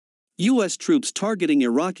U.S. troops targeting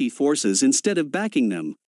Iraqi forces instead of backing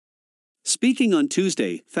them. Speaking on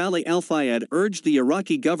Tuesday, Falih Al-Fayad urged the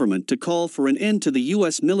Iraqi government to call for an end to the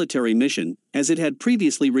U.S. military mission, as it had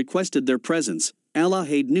previously requested their presence,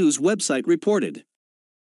 Al-Ahad News website reported.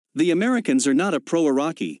 The Americans are not a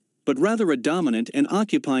pro-Iraqi, but rather a dominant and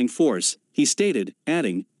occupying force, he stated,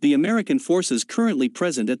 adding, the American forces currently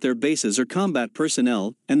present at their bases are combat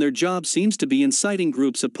personnel, and their job seems to be inciting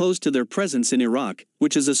groups opposed to their presence in Iraq,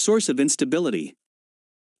 which is a source of instability.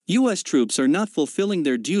 U.S. troops are not fulfilling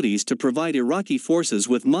their duties to provide Iraqi forces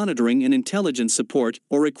with monitoring and intelligence support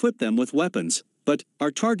or equip them with weapons, but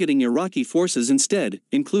are targeting Iraqi forces instead,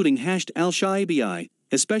 including Hashd Al-Sha'abi,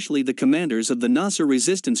 especially the commanders of the Nasr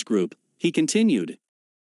resistance group, he continued.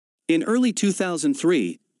 In early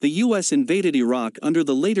 2003, the U.S. invaded Iraq under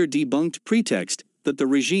the later debunked pretext that the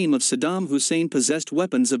regime of Saddam Hussein possessed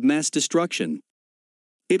weapons of mass destruction.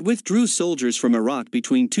 It withdrew soldiers from Iraq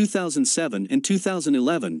between 2007 and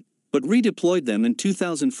 2011, but redeployed them in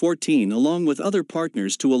 2014 along with other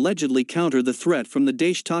partners to allegedly counter the threat from the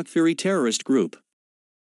Daesh Takfiri terrorist group.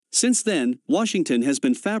 Since then, Washington has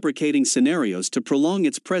been fabricating scenarios to prolong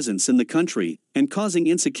its presence in the country and causing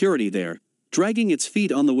insecurity there, dragging its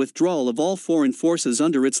feet on the withdrawal of all foreign forces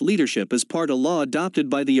under its leadership as part of a law adopted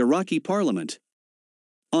by the Iraqi parliament.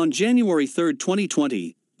 On January 3,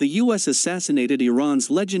 2020, the U.S. assassinated Iran's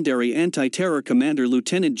legendary anti-terror commander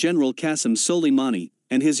Lieutenant General Qasem Soleimani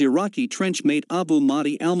and his Iraqi trench mate Abu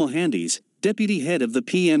Mahdi al-Mohandes, deputy head of the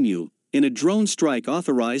PMU, in a drone strike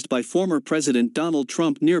authorized by former President Donald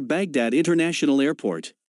Trump near Baghdad International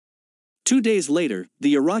Airport. 2 days later,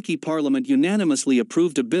 the Iraqi parliament unanimously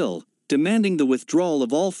approved a bill demanding the withdrawal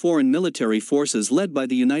of all foreign military forces led by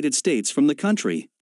the United States from the country.